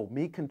control,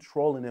 me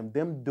controlling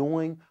them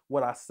doing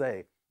what I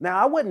say. Now,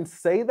 I wouldn't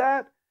say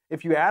that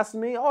if you asked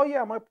me, oh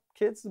yeah, my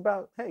kids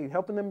about, hey,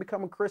 helping them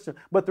become a Christian.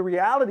 But the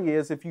reality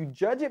is, if you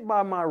judge it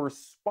by my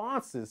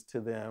responses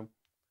to them,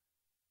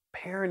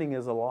 parenting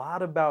is a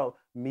lot about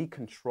me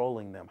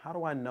controlling them. How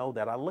do I know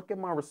that? I look at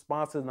my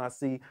responses and I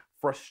see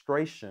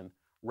frustration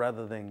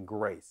rather than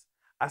grace.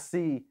 I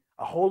see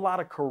a whole lot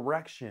of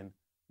correction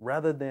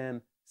rather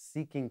than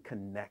seeking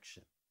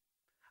connection.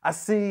 I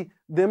see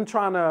them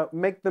trying to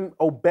make them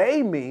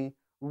obey me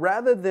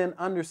rather than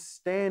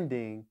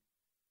understanding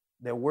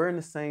that we're in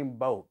the same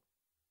boat,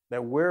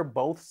 that we're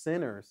both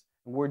sinners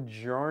and we're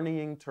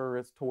journeying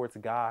towards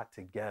God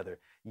together.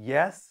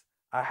 Yes,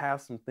 I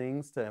have some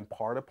things to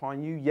impart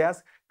upon you.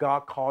 Yes,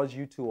 God calls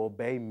you to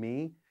obey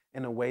me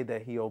in a way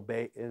that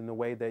in the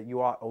way that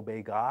you ought to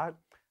obey God.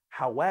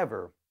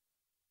 However,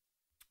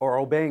 or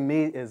obeying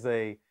me is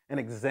an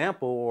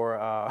example or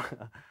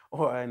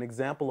an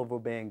example of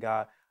obeying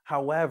God.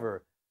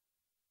 However,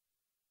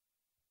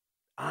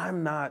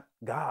 I'm not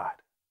God,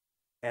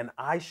 and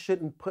I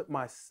shouldn't put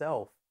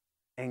myself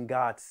in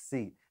God's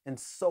seat. And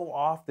so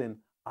often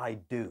I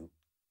do.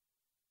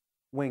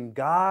 When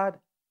God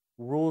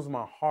rules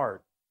my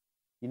heart,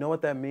 you know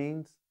what that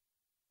means?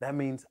 That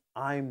means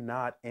I'm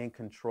not in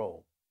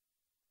control.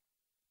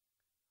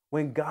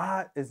 When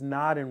God is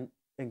not in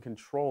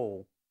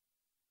control,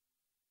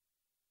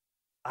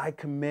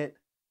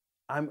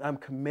 I'm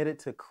committed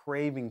to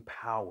craving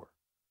power.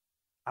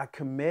 I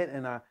commit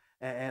and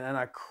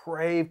I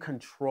crave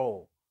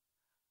control.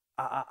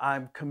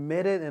 I'm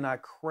committed and I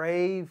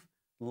crave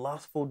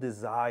lustful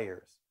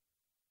desires.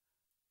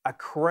 I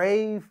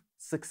crave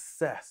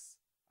success.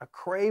 I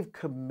crave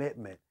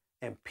commitment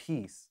and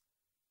peace.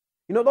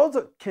 Those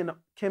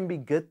can be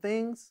good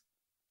things.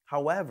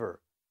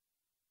 However,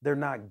 they're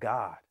not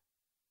God.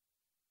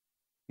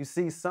 You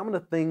see, some of the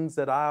things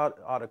that I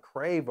ought to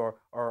crave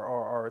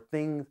are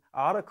things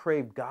I ought to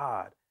crave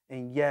God,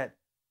 and yet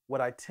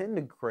what I tend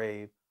to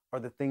crave are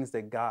the things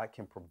that God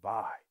can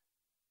provide.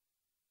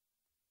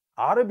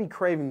 I ought to be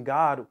craving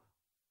God,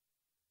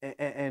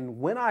 and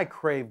when I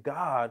crave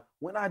God,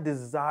 when I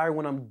desire,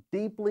 when I'm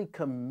deeply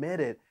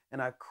committed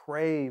and I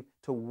crave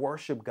to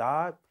worship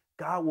God,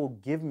 God will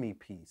give me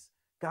peace.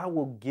 God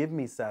will give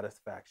me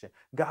satisfaction.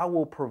 God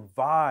will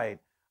provide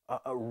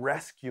a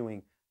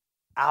rescuing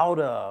out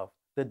of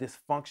the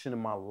dysfunction in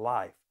my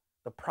life.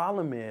 The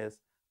problem is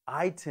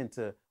I tend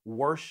to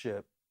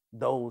worship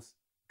those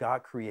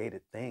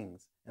God-created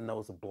things and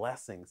those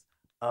blessings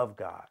of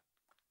God.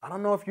 I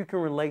don't know if you can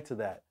relate to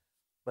that,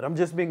 but I'm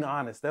just being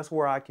honest. That's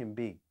where I can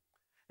be.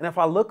 And if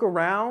I look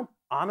around,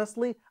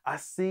 honestly, I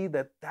see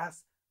that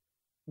that's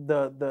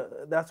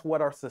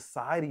what our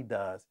society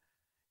does.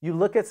 You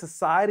look at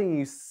society and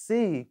you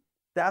see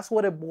that's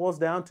what it boils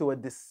down to, a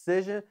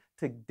decision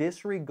to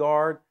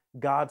disregard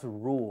God's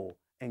rule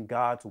and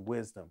God's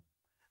wisdom.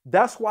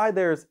 That's why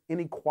there's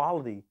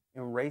inequality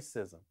and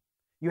racism.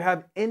 You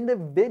have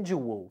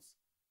individuals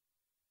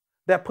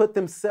that put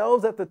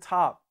themselves at the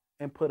top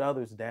and put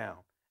others down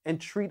and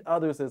treat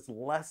others as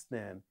less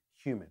than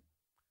human.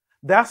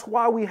 That's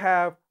why we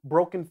have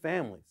broken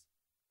families.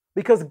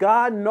 because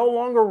God no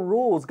longer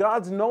rules.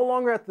 God's no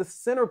longer at the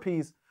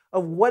centerpiece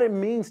of what it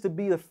means to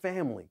be a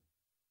family.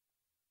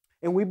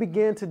 And we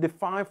begin to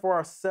define for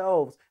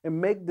ourselves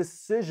and make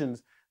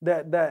decisions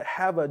that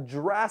have a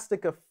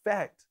drastic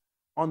effect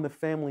on the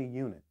family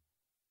unit.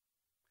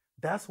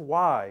 That's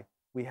why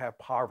we have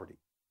poverty.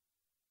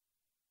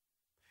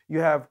 You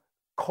have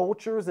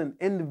cultures and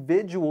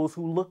individuals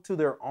who look to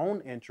their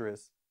own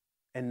interests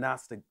and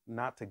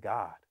not to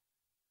God.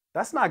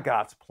 That's not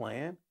God's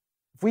plan.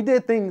 If we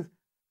did things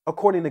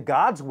according to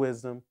God's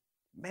wisdom,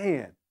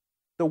 man,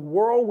 the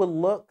world would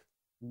look,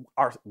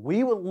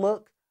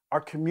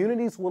 our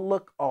communities would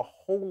look a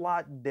whole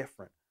lot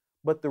different.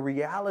 But the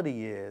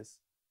reality is,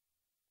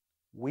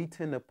 we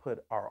tend to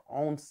put our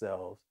own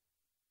selves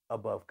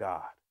above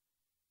God.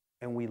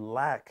 And we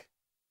lack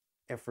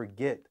and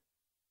forget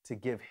to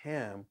give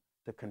Him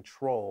the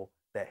control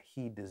that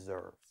He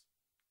deserves.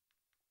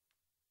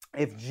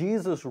 If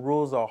Jesus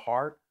rules our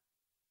heart,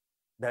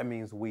 that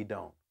means we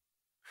don't.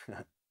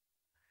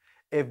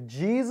 If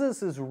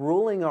Jesus is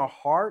ruling our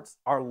hearts,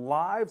 our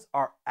lives,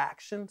 our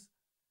actions,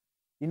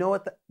 you know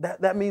what?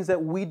 That means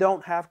that we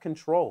don't have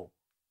control.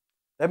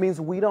 That means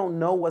we don't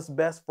know what's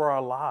best for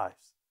our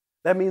lives.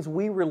 That means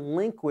we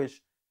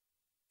relinquish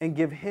and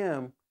give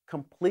Him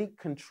complete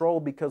control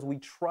because we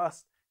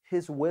trust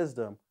His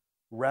wisdom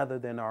rather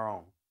than our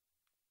own.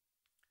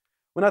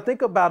 When I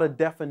think about a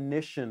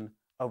definition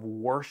of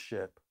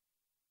worship,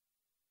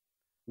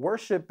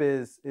 worship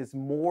is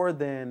more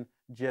than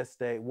just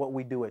what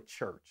we do at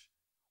church.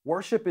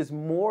 Worship is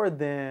more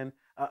than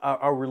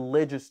a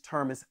religious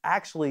term. It's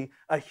actually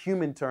a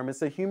human term.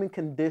 It's a human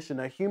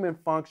condition, a human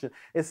function.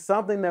 It's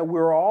something that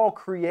we're all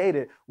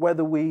created,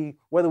 whether we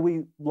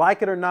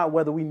like it or not,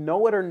 whether we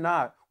know it or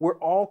not. We're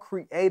all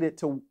created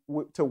to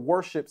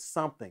worship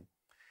something.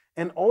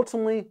 And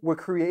ultimately, we're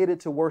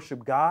created to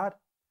worship God.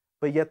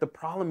 But yet the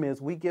problem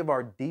is we give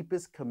our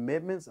deepest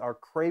commitments, our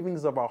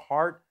cravings of our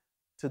heart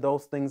to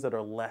those things that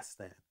are less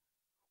than.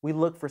 We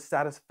look for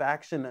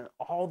satisfaction in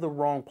all the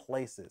wrong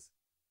places.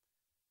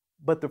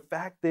 But the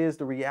fact is,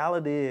 the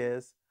reality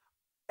is,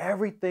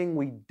 everything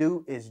we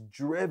do is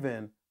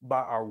driven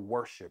by our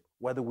worship,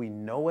 whether we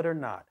know it or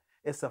not.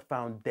 It's a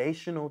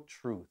foundational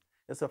truth.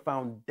 It's a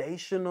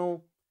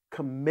foundational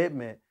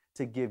commitment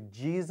to give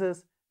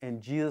Jesus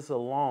and Jesus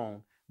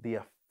alone the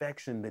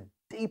affection, the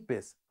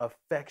deepest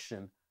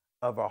affection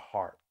of our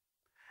heart.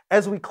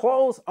 As we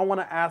close, I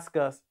want to ask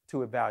us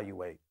to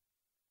evaluate.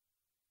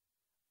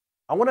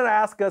 I wanted to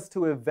ask us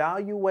to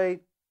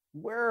evaluate,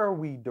 where are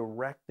we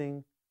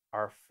directing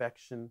our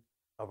affection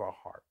of our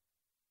heart?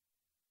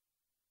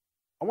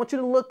 I want you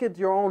to look at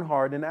your own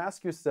heart and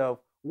ask yourself,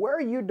 where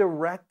are you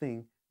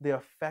directing the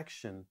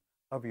affection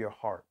of your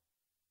heart?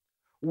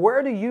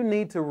 Where do you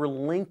need to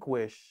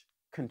relinquish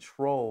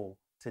control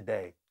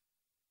today?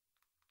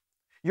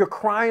 You're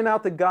crying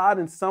out to God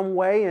in some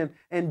way,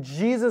 and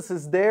Jesus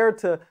is there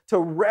to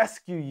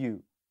rescue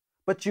you.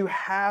 But you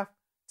have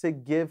to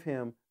give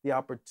Him the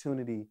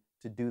opportunity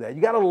to do that.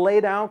 You got to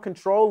lay down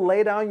control,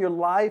 lay down your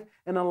life,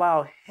 and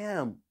allow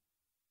Him,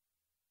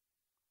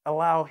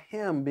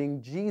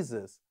 being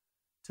Jesus,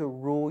 to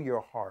rule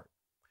your heart.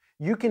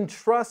 You can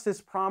trust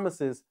His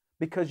promises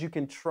because you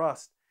can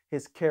trust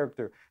His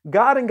character.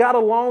 God and God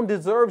alone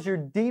deserves your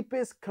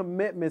deepest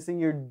commitments and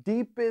your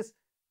deepest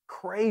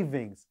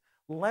cravings.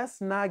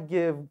 Let's not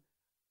give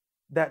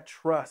that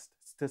trust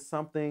to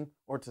something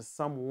or to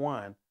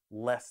someone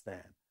less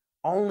than.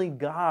 Only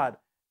God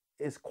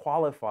is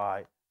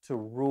qualified to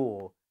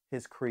rule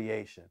His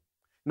creation.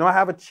 Now, I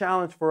have a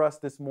challenge for us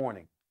this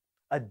morning,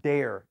 a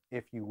dare,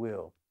 if you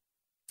will.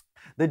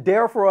 The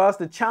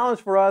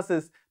challenge for us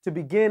is to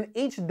begin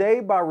each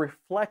day by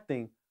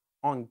reflecting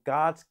on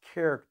God's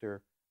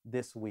character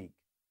this week.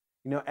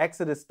 You know,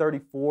 Exodus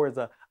 34 is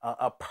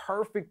a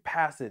perfect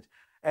passage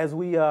as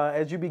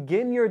you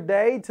begin your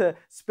day to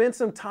spend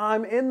some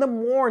time in the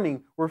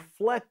morning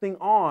reflecting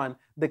on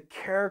the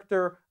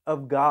character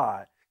of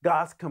God,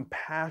 God's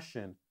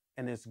compassion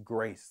and His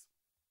grace,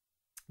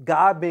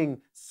 God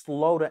being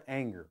slow to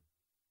anger,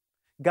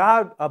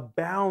 God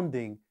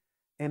abounding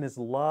in His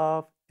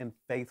love and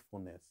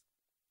faithfulness.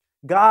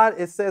 God,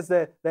 it says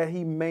that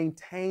He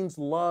maintains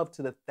love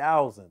to the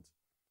thousands.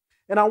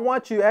 And I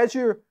want you, as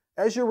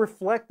you're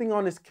reflecting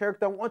on His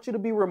character, I want you to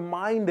be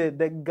reminded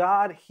that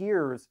God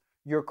hears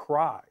your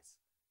cries,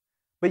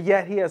 but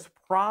yet He has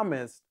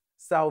promised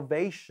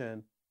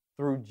salvation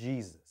through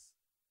Jesus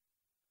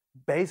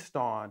based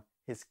on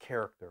His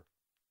character.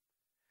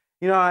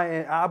 You know,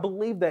 I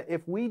believe that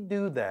if we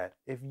do that,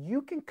 if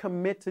you can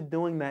commit to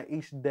doing that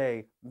each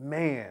day,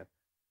 man,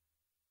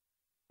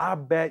 I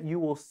bet you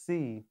will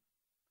see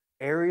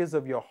areas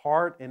of your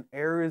heart and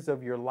areas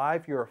of your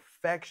life, your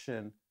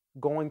affection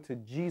going to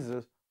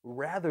Jesus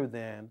rather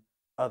than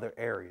other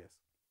areas.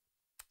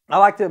 I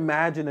like to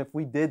imagine if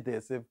we did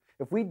this,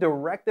 if we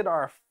directed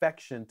our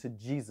affection to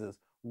Jesus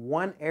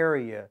one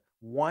area,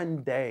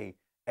 one day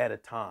at a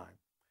time.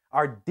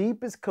 Our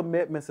deepest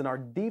commitments and our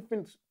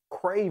deepest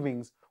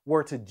cravings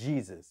were to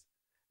Jesus.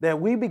 that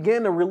we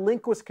begin to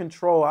relinquish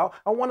control.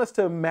 I want us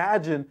to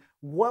imagine,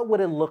 what would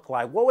it look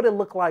like? What would it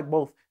look like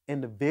both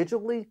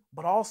individually,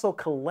 but also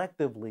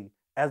collectively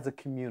as a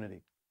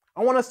community?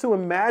 I want us to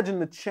imagine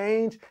the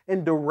change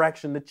in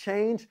direction, the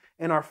change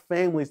in our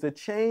families, the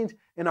change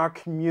in our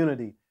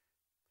community,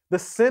 the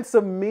sense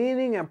of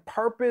meaning and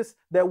purpose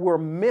that we're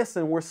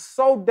missing. We're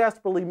so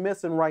desperately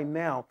missing right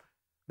now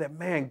that,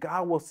 man,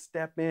 God will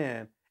step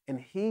in and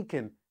He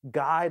can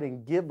guide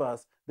and give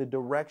us the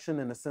direction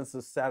and a sense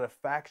of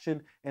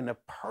satisfaction and the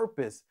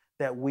purpose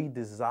that we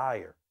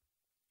desire.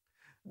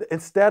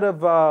 Instead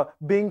of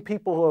being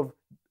people of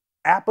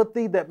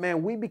apathy, that,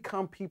 man, we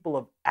become people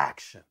of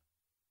action.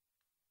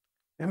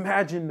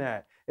 Imagine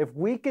that. If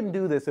we can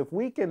do this, if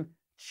we can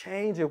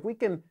change, if we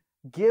can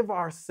give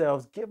our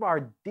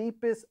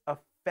deepest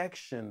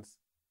affections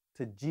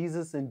to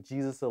Jesus and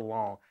Jesus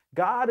alone.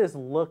 God is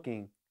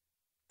looking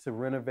to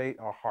renovate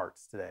our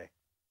hearts today.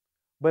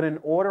 But in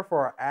order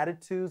for our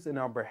attitudes and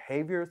our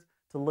behaviors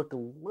to look a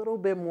little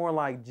bit more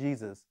like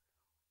Jesus,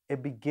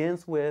 it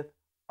begins with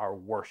our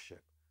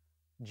worship.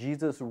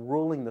 Jesus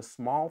ruling the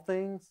small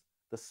things,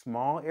 the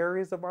small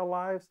areas of our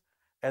lives,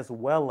 as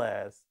well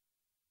as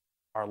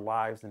our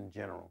lives in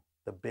general,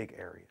 the big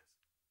areas.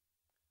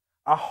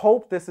 I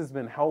hope this has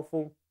been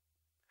helpful.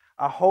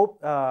 I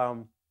hope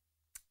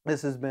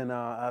this has been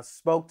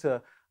spoke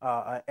to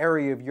an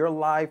area of your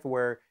life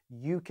where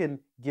you can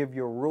give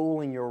your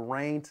rule and your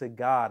reign to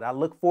God. I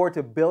look forward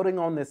to building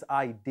on this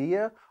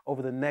idea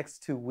over the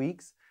next 2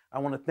 weeks. I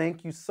want to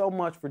thank you so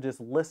much for just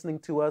listening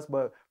to us.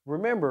 But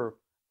remember,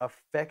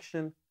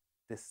 affection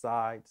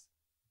decides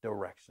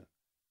direction.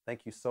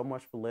 Thank you so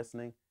much for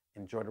listening.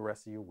 Enjoy the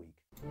rest of your week.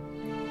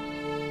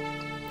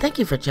 Thank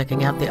you for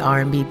checking out the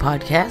R&B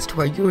podcast,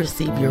 where you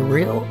receive your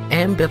real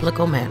and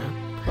biblical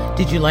manna.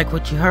 Did you like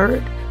what you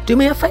heard? Do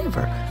me a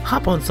favor.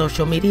 Hop on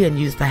social media and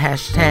use the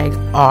hashtag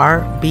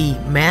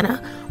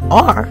RBManna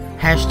or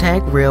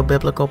hashtag Real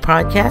Biblical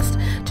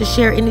Podcast to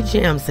share any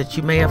gems that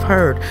you may have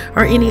heard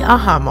or any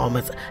aha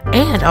moments,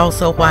 and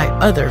also why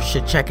others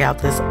should check out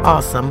this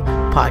awesome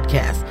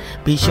podcast.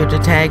 Be sure to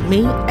tag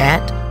me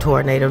at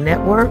Tornado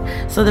Network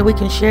so that we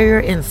can share your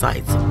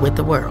insights with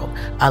the world.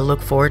 I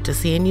look forward to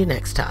seeing you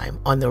next time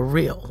on the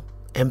Real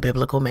and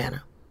Biblical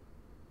Manna.